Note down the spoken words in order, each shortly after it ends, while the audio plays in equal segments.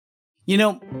You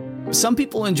know, some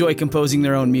people enjoy composing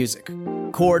their own music,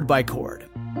 chord by chord,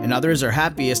 and others are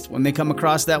happiest when they come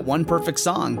across that one perfect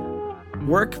song.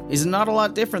 Work is not a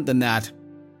lot different than that.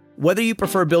 Whether you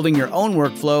prefer building your own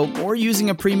workflow or using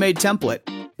a pre-made template,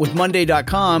 with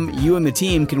Monday.com, you and the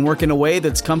team can work in a way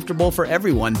that's comfortable for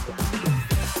everyone.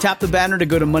 Tap the banner to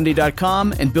go to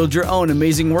Monday.com and build your own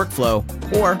amazing workflow,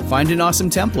 or find an awesome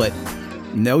template.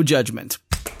 No judgment.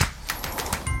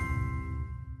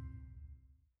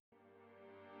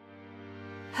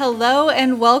 Hello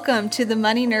and welcome to the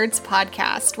Money Nerds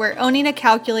podcast, where owning a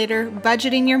calculator,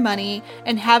 budgeting your money,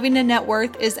 and having a net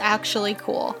worth is actually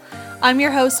cool. I'm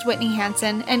your host, Whitney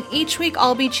Hansen, and each week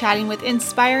I'll be chatting with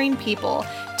inspiring people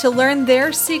to learn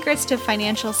their secrets to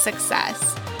financial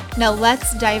success. Now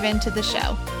let's dive into the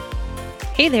show.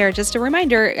 Hey there, just a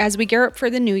reminder, as we gear up for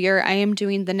the new year, I am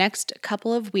doing the next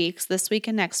couple of weeks, this week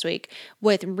and next week,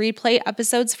 with replay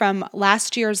episodes from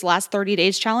last year's last 30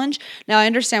 days challenge. Now, I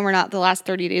understand we're not the last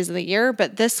 30 days of the year,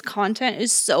 but this content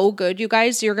is so good, you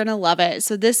guys. You're going to love it.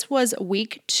 So this was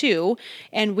week 2,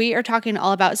 and we are talking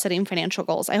all about setting financial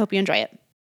goals. I hope you enjoy it.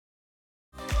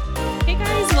 Hey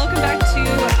guys, welcome back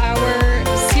to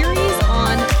our series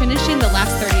on finishing the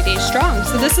last 30 days strong.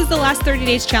 So this is the last 30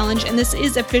 days challenge, and this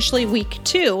is officially week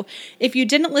 2. If you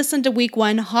didn't listen to week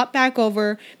 1, hop back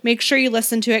over, make sure you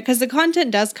listen to it because the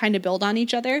content does kind of build on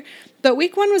each other. But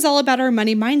week 1 was all about our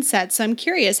money mindset. So I'm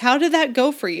curious, how did that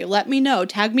go for you? Let me know.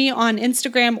 Tag me on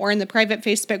Instagram or in the private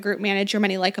Facebook group, Manage Your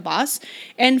Money Like a Boss,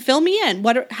 and fill me in.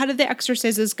 How did the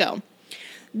exercises go?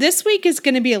 This week is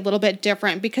going to be a little bit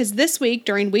different because this week,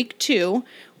 during week 2,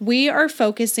 we are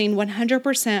focusing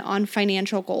 100% on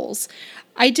financial goals.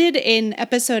 I did an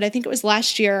episode, I think it was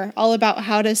last year, all about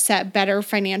how to set better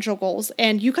financial goals,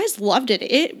 and you guys loved it.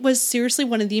 It was seriously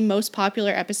one of the most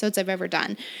popular episodes I've ever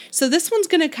done. So this one's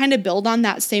going to kind of build on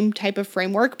that same type of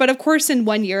framework, but of course in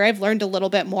 1 year I've learned a little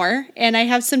bit more, and I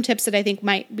have some tips that I think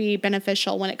might be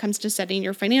beneficial when it comes to setting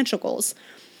your financial goals.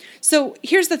 So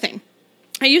here's the thing.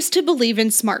 I used to believe in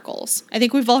SMART goals. I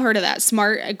think we've all heard of that.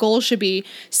 SMART goals should be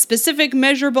specific,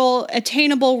 measurable,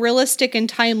 attainable, realistic, and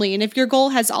timely. And if your goal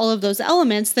has all of those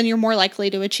elements, then you're more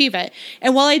likely to achieve it.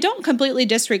 And while I don't completely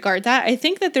disregard that, I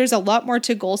think that there's a lot more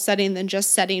to goal setting than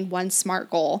just setting one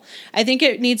SMART goal. I think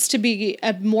it needs to be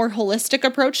a more holistic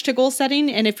approach to goal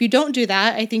setting. And if you don't do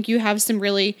that, I think you have some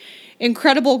really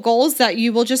incredible goals that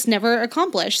you will just never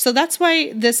accomplish. So that's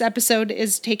why this episode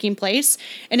is taking place.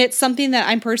 And it's something that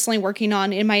I'm personally working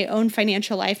on in my own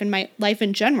financial life and my life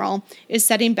in general, is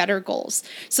setting better goals.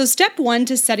 So step 1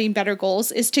 to setting better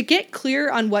goals is to get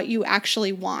clear on what you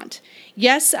actually want.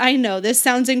 Yes, I know this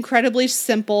sounds incredibly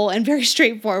simple and very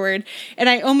straightforward. And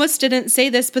I almost didn't say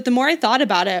this, but the more I thought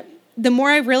about it, the more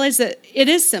I realized that it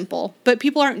is simple, but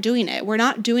people aren't doing it. We're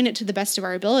not doing it to the best of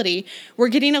our ability. We're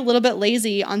getting a little bit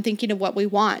lazy on thinking of what we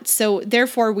want. So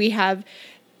therefore, we have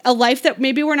a life that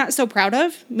maybe we're not so proud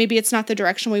of. Maybe it's not the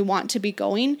direction we want to be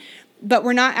going, but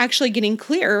we're not actually getting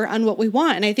clear on what we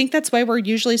want. And I think that's why we're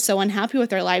usually so unhappy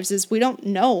with our lives, is we don't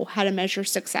know how to measure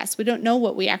success. We don't know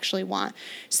what we actually want.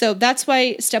 So that's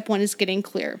why step 1 is getting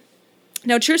clear.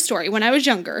 Now, true story, when I was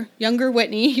younger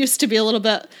Whitney used to be a lot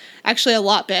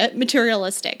bit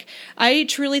materialistic. I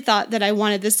truly thought that I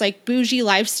wanted this bougie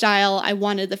lifestyle. I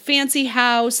wanted the fancy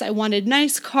house. I wanted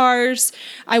nice cars.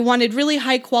 I wanted really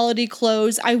high quality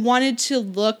clothes. I wanted to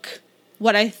look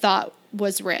what I thought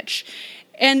was rich.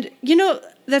 And,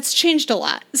 that's changed a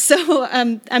lot. So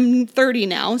I'm 30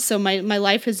 now, so my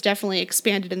life has definitely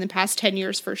expanded in the past 10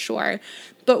 years for sure.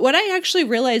 But what I actually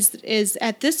realized is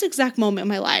at this exact moment in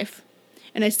my life,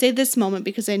 and I say this moment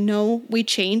because I know we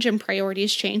change and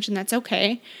priorities change, and that's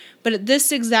okay. But at this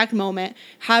exact moment,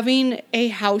 having a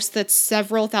house that's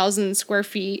several thousand square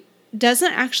feet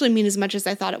doesn't actually mean as much as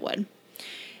I thought it would.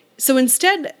 So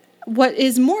instead, what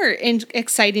is more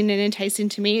exciting and enticing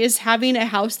to me is having a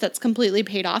house that's completely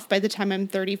paid off by the time I'm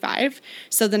 35.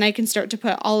 So then I can start to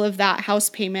put all of that house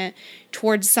payment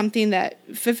towards something that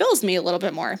fulfills me a little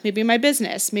bit more. Maybe my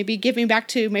business, maybe giving back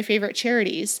to my favorite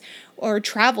charities, or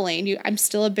traveling. I'm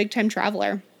still a big time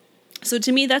traveler. So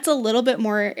to me, that's a little bit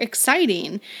more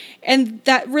exciting. And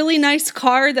that really nice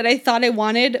car that I thought I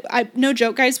wanted, no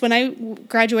joke, guys, when I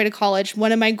graduated college,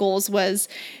 one of my goals was,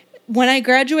 when I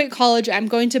graduate college, I'm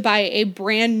going to buy a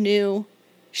brand new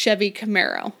Chevy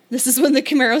Camaro. This is when the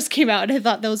Camaros came out, and I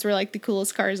thought those were the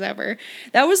coolest cars ever.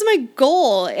 That was my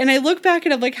goal. And I look back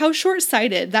and I'm like, how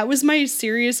short-sighted. That was my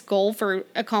serious goal for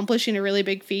accomplishing a really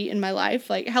big feat in my life.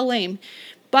 How lame.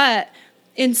 But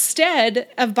instead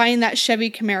of buying that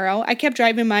Chevy Camaro, I kept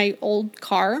driving my old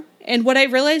car And what I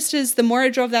realized is the more I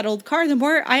drove that old car, the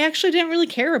more I actually didn't really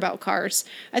care about cars.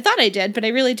 I thought I did, but I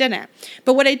really didn't.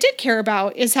 But what I did care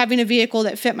about is having a vehicle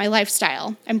that fit my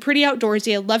lifestyle. I'm pretty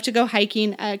outdoorsy. I love to go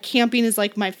hiking. Camping is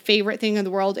like my favorite thing in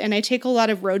the world. And I take a lot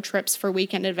of road trips for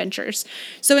weekend adventures.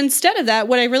 So instead of that,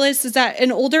 what I realized is that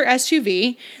an older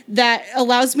SUV that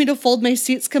allows me to fold my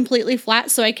seats completely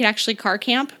flat so I can actually car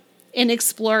camp and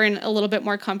explore in a little bit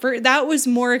more comfort, that was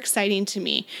more exciting to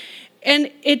me.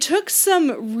 And it took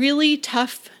some really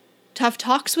tough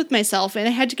talks with myself, and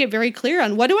I had to get very clear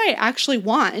on what do I actually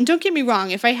want. And don't get me wrong,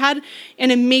 if I had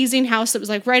an amazing house that was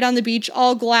like right on the beach,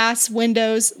 all glass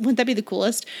windows, wouldn't that be the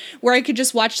coolest? Where I could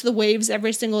just watch the waves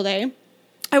every single day,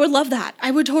 I would love that.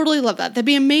 I would totally love that. That'd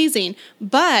be amazing.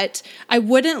 But I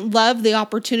wouldn't love the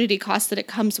opportunity cost that it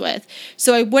comes with.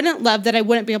 So I wouldn't love that I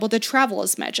wouldn't be able to travel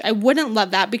as much. I wouldn't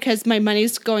love that because my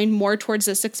money's going more towards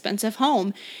this expensive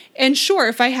home. And sure,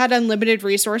 if I had unlimited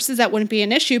resources, that wouldn't be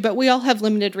an issue, but we all have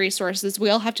limited resources. We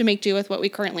all have to make do with what we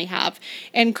currently have.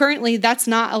 And currently, that's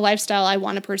not a lifestyle I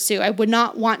want to pursue. I would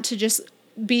not want to just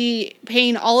be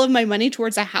paying all of my money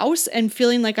towards a house and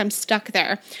feeling like I'm stuck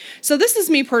there. So this is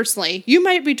me personally. You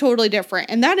might be totally different,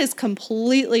 and that is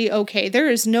completely okay. There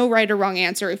is no right or wrong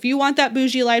answer. If you want that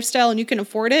bougie lifestyle and you can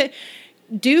afford it,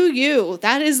 do you.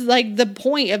 That is like the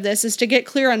point of this, is to get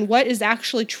clear on what is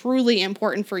actually truly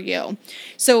important for you.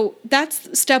 So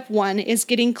that's step one, is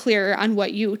getting clear on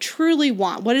what you truly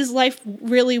want. What does life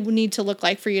really need to look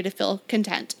like for you to feel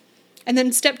content? And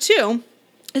then step two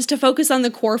is to focus on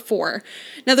the core four.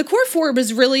 Now, the core four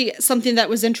was really something that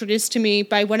was introduced to me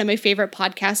by one of my favorite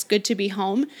podcasts, Good to Be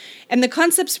Home. And the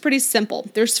concept's pretty simple.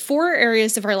 There's 4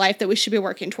 areas of our life that we should be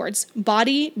working towards: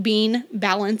 body, being,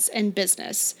 balance, and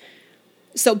business.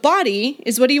 So body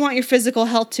is, what do you want your physical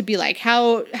health to be like?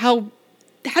 How do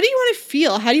you want to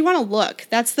feel? How do you want to look?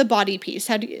 That's the body piece.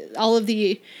 All of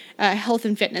the health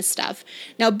and fitness stuff.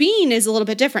 Now, being is a little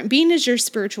bit different. Being is your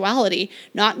spirituality,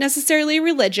 not necessarily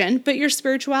religion, but your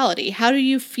spirituality. How do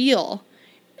you feel?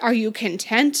 Are you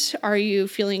content? Are you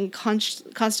feeling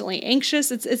constantly anxious?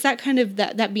 It's that kind of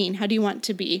that being. How do you want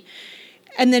to be?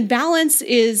 And then balance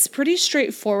is pretty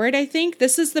straightforward, I think.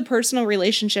 This is the personal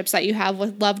relationships that you have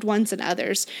with loved ones and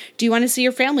others. Do you want to see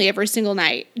your family every single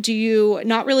night? Do you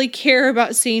not really care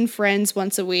about seeing friends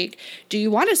once a week? Do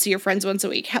you want to see your friends once a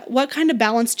week? What kind of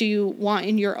balance do you want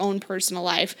in your own personal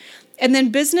life? And then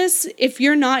business, if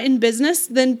you're not in business,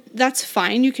 then that's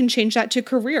fine. You can change that to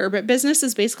career. But business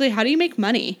is basically, how do you make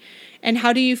money? And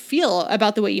how do you feel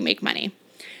about the way you make money?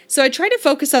 So I try to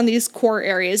focus on these core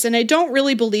areas, and I don't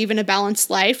really believe in a balanced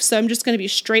life, so I'm just going to be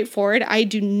straightforward. I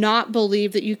do not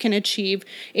believe that you can achieve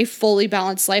a fully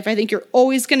balanced life. I think you're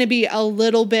always going to be a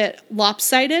little bit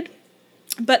lopsided,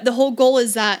 but the whole goal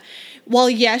is that while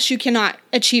yes, you cannot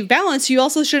achieve balance, you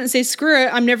also shouldn't say, screw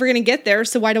it, I'm never going to get there,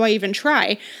 so why do I even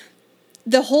try?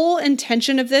 The whole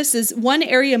intention of this is one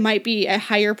area might be a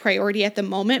higher priority at the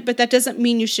moment, but that doesn't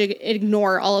mean you should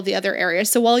ignore all of the other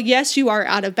areas. So while yes, you are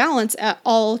out of balance at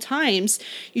all times,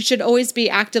 you should always be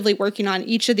actively working on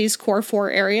each of these core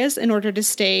 4 areas in order to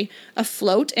stay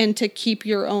afloat and to keep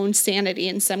your own sanity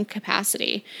in some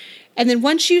capacity. And then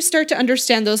once you start to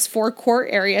understand those 4 core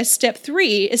areas, step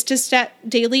 3 is to set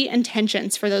daily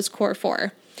intentions for those core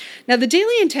 4. Now, the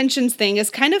daily intentions thing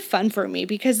is kind of fun for me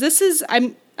because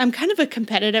I'm kind of a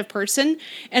competitive person,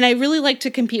 and I really like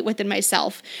to compete within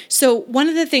myself. So one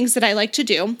of the things that I like to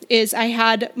do is I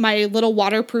had my little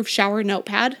waterproof shower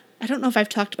notepad. I don't know if I've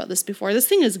talked about this before. This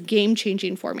thing is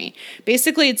game-changing for me.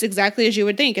 Basically, it's exactly as you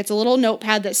would think. It's a little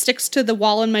notepad that sticks to the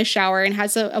wall in my shower and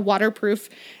has a waterproof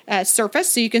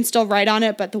surface, so you can still write on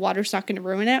it, but the water's not going to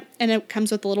ruin it. And it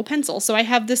comes with a little pencil. So I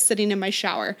have this sitting in my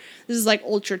shower. This is like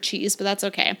ultra cheese, but that's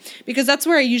okay, because that's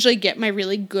where I usually get my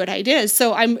really good ideas.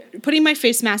 So I'm putting my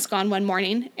face mask on one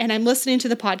morning, and I'm listening to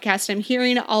the podcast. I'm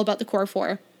hearing all about the core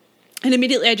 4. And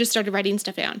immediately I just started writing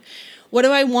stuff down. What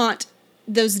do I want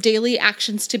those daily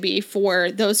actions to be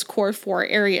for those core 4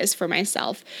 areas for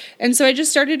myself? And so I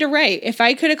just started to write, if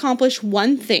I could accomplish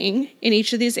one thing in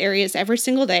each of these areas every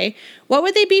single day, what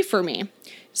would they be for me?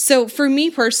 So for me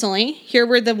personally, here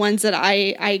were the ones that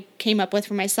I came up with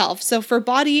for myself. So for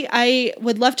body, I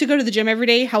would love to go to the gym every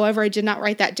day. However, I did not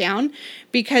write that down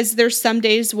because there's some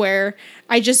days where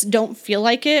I just don't feel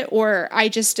like it, or I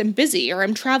just am busy, or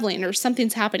I'm traveling, or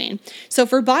something's happening. So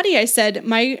for body, I said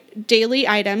my daily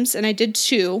items, and I did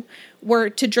 2, were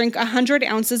to drink 100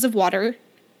 ounces of water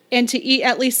and to eat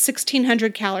at least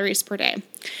 1,600 calories per day.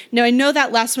 Now, I know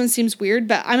that last one seems weird,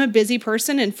 but I'm a busy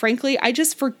person, and frankly, I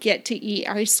just forget to eat,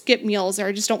 or I skip meals, or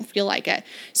I just don't feel like it.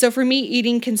 So for me,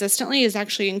 eating consistently is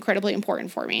actually incredibly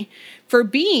important for me. For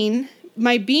being,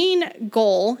 my Bean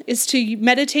goal is to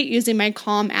meditate using my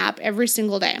Calm app every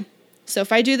single day. So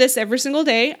if I do this every single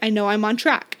day, I know I'm on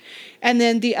track. And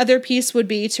then the other piece would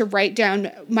be to write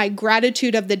down my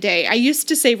gratitude of the day. I used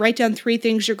to say, write down 3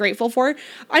 things you're grateful for.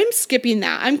 I'm skipping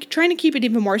that. I'm trying to keep it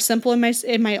even more simple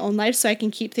in my own life so I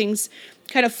can keep things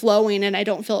kind of flowing and I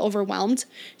don't feel overwhelmed.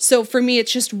 So for me,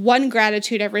 it's just 1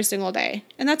 gratitude every single day.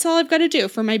 And that's all I've got to do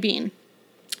for my Bean.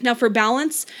 Now for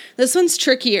balance, this one's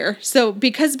trickier. So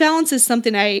because balance is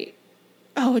something I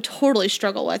totally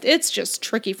struggle with. It's just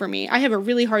tricky for me. I have a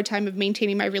really hard time of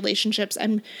maintaining my relationships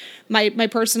and my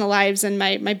personal lives and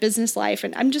my business life.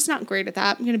 And I'm just not great at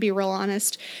that. I'm going to be real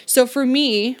honest. So for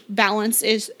me, balance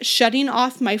is shutting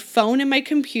off my phone and my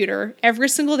computer every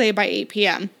single day by 8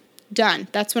 p.m. Done.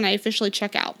 That's when I officially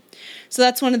check out. So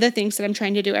that's one of the things that I'm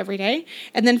trying to do every day.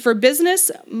 And then for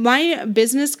business, my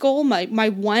business goal, my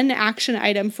 1 action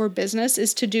item for business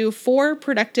is to do 4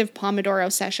 productive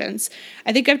Pomodoro sessions.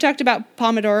 I think I've talked about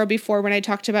Pomodoro before when I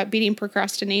talked about beating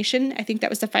procrastination. I think that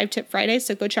was the 5-Tip Friday,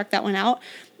 so go check that one out.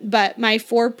 But my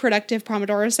 4 productive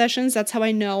Pomodoro sessions, that's how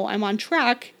I know I'm on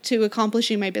track to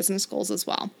accomplishing my business goals as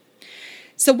well.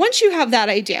 So once you have that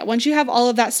idea, once you have all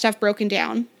of that stuff broken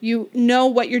down, you know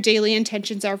what your daily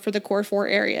intentions are for the core 4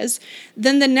 areas,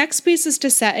 then the next piece is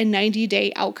to set a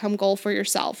 90-day outcome goal for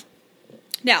yourself.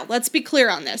 Now, let's be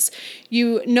clear on this.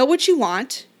 You know what you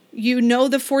want. You know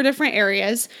the 4 different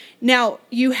areas. Now,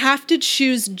 you have to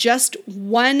choose just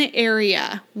one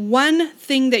area, one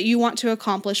thing that you want to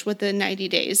accomplish within 90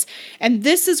 days. And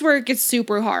this is where it gets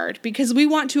super hard because we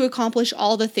want to accomplish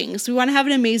all the things. We want to have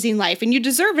an amazing life, and you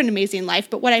deserve an amazing life.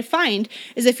 But what I find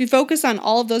is if you focus on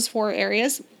all of those 4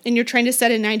 areas and you're trying to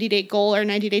set a 90-day goal or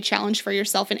 90-day challenge for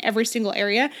yourself in every single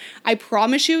area, I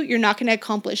promise you're not going to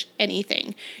accomplish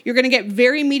anything. You're going to get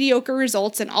very mediocre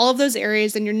results in all of those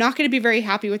areas, and you're not going to be very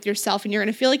happy with yourself, and you're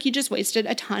going to feel like you just wasted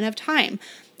a ton of time.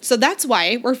 So that's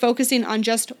why we're focusing on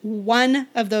just one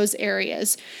of those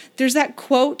areas. There's that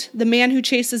quote, "The man who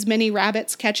chases many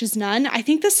rabbits catches none." I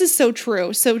think this is so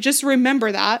true. So just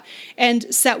remember that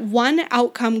and set one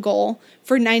outcome goal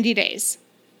for 90 days.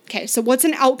 Okay, so what's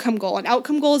an outcome goal? An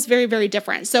outcome goal is very, very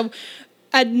different. So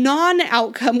a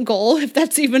non-outcome goal, if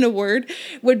that's even a word,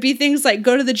 would be things like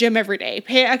go to the gym every day,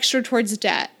 pay extra towards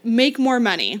debt, make more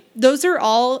money. Those are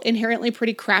all inherently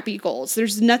pretty crappy goals.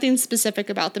 There's nothing specific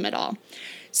about them at all.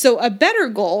 So a better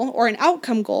goal or an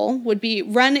outcome goal would be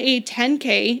run a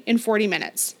 10K in 40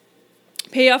 minutes,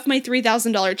 pay off my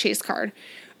 $3,000 Chase card,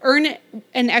 earn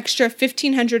an extra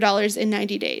 $1,500 in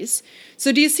 90 days.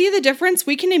 So do you see the difference?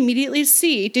 We can immediately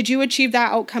see, did you achieve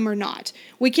that outcome or not?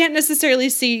 We can't necessarily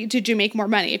see, did you make more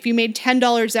money? If you made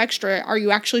 $10 extra, are you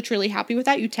actually truly happy with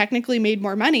that? You technically made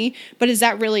more money, but is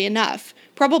that really enough?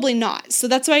 Probably not. So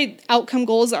that's why outcome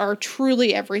goals are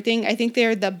truly everything. I think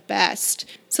they're the best.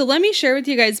 So let me share with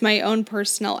you guys my own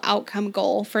personal outcome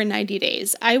goal for 90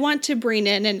 days. I want to bring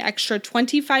in an extra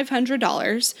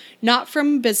 $2,500, not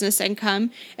from business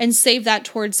income, and save that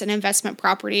towards an investment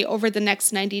property over the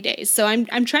next 90 days. So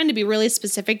I'm trying to be really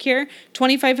specific here.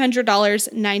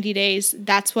 $2,500, 90 days,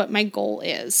 that's what my goal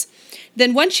is.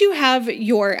 Then once you have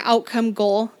your outcome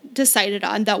goal decided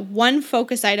on, that one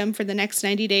focus item for the next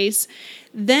 90 days,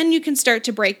 then you can start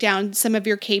to break down some of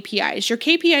your KPIs. Your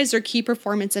KPIs are key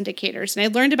performance indicators. And I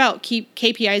learned about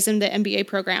KPIs in the MBA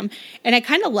program, and I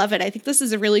kind of love it. I think this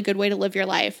is a really good way to live your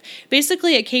life.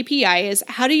 Basically, a KPI is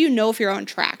how do you know if you're on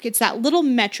track? It's that little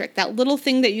metric, that little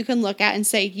thing that you can look at and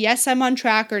say, yes, I'm on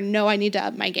track, or no, I need to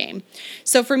up my game.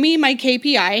 So for me, my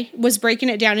KPI was breaking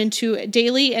it down into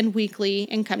daily and weekly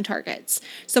income targets.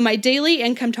 So my daily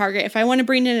income target, if I want to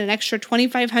bring in an extra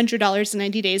 $2,500 in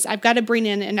 90 days, I've got to bring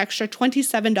in an extra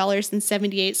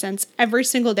 $27.78 every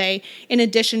single day in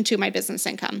addition to my business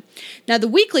income. Now, the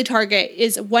weekly target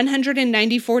is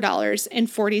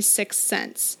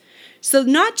 $194.46. So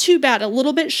not too bad, a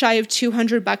little bit shy of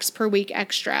 $200 per week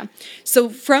extra. So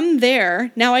from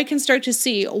there, now I can start to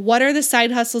see what are the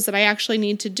side hustles that I actually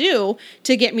need to do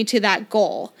to get me to that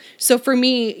goal. So for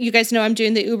me, you guys know I'm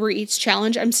doing the Uber Eats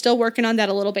challenge. I'm still working on that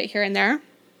a little bit here and there,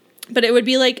 but it would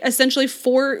be like essentially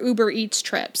 4 Uber Eats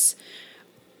trips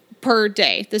per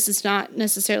day. This is not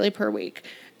necessarily per week.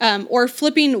 Or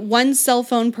flipping 1 cell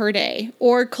phone per day,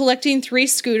 or collecting 3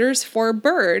 scooters for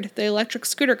Bird, the electric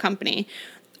scooter company,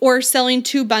 or selling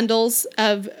 2 bundles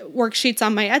of worksheets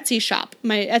on my Etsy shop.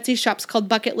 My Etsy shop's called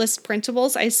Bucket List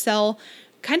Printables. I sell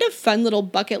kind of fun little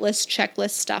bucket list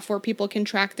checklist stuff where people can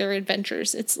track their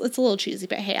adventures. It's a little cheesy,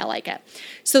 but hey, I like it.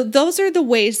 So those are the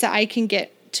ways that I can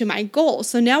get to my goal.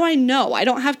 So now I know I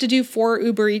don't have to do 4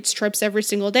 Uber Eats trips every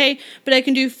single day, but I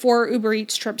can do 4 Uber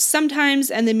Eats trips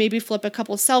sometimes and then maybe flip a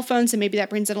couple of cell phones and maybe that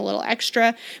brings in a little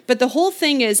extra. But the whole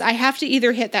thing is I have to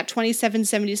either hit that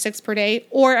 $27.76 per day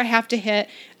or I have to hit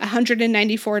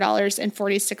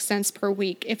 $194.46 per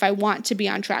week if I want to be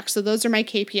on track. So those are my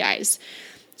KPIs.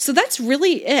 So that's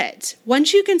really it.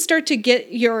 Once you can start to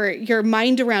get your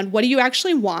mind around what do you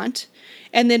actually want,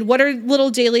 and then what are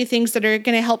little daily things that are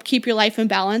going to help keep your life in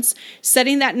balance,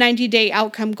 setting that 90-day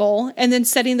outcome goal, and then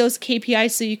setting those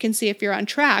KPIs so you can see if you're on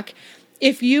track.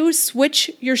 If you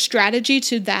switch your strategy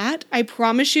to that, I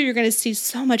promise you're going to see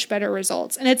so much better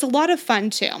results. And it's a lot of fun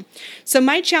too. So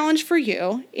my challenge for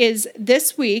you is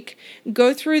this week,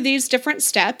 go through these different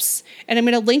steps. And I'm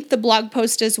going to link the blog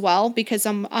post as well because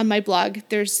on my blog,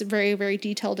 there's very, very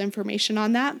detailed information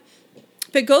on that.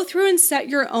 But go through and set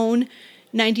your own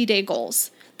 90-day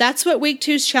goals. That's what week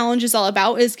 2's challenge is all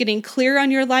about, is getting clear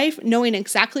on your life, knowing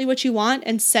exactly what you want,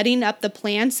 and setting up the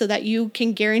plan so that you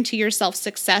can guarantee yourself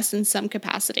success in some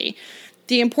capacity.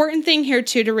 The important thing here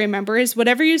too to remember is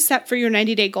whatever you set for your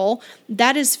 90-day goal,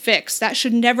 that is fixed. That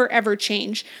should never ever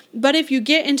change. But if you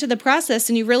get into the process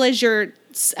and you realize you're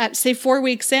at, say, 4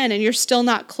 weeks in and you're still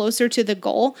not closer to the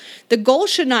goal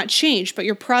should not change, but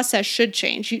your process should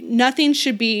change. Nothing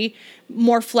should be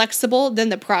more flexible than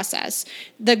the process.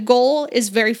 The goal is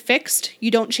very fixed. You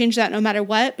don't change that no matter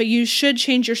what, but you should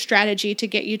change your strategy to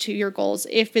get you to your goals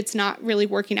if it's not really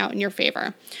working out in your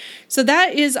favor. So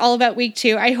that is all about week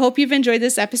 2. I hope you've enjoyed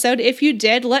this episode. If you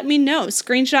did, let me know.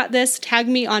 Screenshot this, tag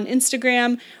me on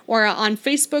Instagram or on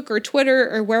Facebook or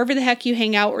Twitter or wherever the heck you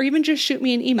hang out, or even just shoot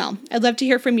me an email. I'd love to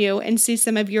hear from you and see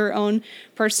some of your own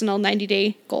personal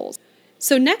 90-day goals.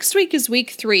 So next week is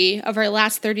week 3 of our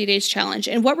last 30 days challenge.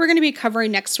 And what we're going to be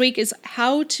covering next week is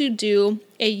how to do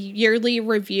a yearly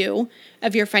review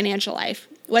of your financial life.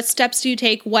 What steps do you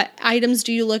take? What items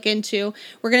do you look into?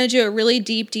 We're going to do a really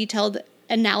deep, detailed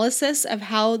analysis of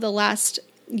how the last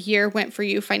year went for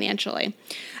you financially.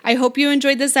 I hope you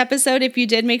enjoyed this episode. If you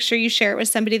did, make sure you share it with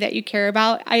somebody that you care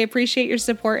about. I appreciate your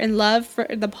support and love for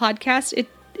the podcast.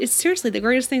 It's seriously the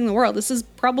greatest thing in the world. This is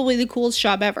probably the coolest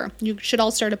job ever. You should all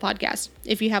start a podcast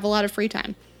if you have a lot of free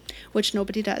time, which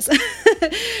nobody does.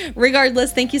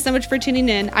 Regardless, thank you so much for tuning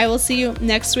in. I will see you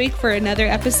next week for another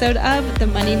episode of the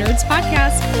Money Nerds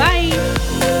Podcast. Bye.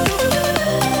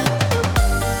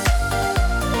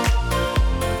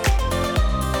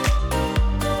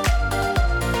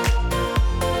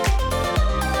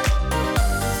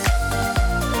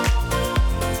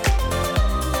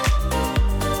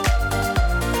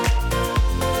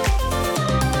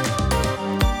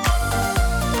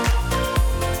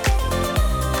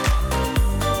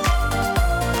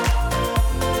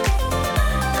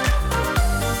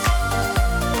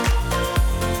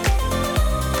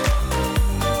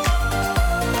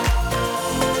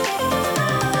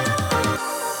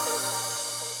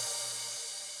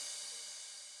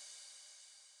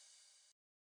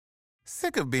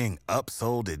 Sick of being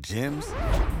upsold at gyms?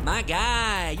 My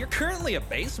guy, you're currently a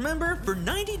base member? For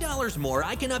 $90 more,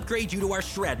 I can upgrade you to our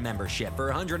Shred membership.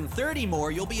 For $130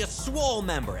 more, you'll be a Swole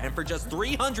member. And for just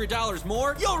 $300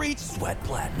 more, you'll reach Sweat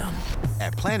Platinum.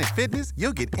 At Planet Fitness,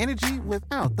 you'll get energy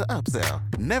without the upsell.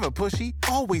 Never pushy,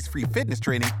 always free fitness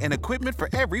training and equipment for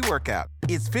every workout.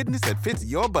 It's fitness that fits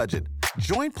your budget.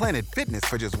 Join Planet Fitness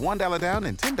for just $1 down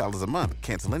and $10 a month.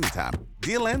 Cancel anytime.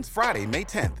 Deal ends Friday, May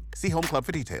 10th. See Home Club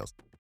for details.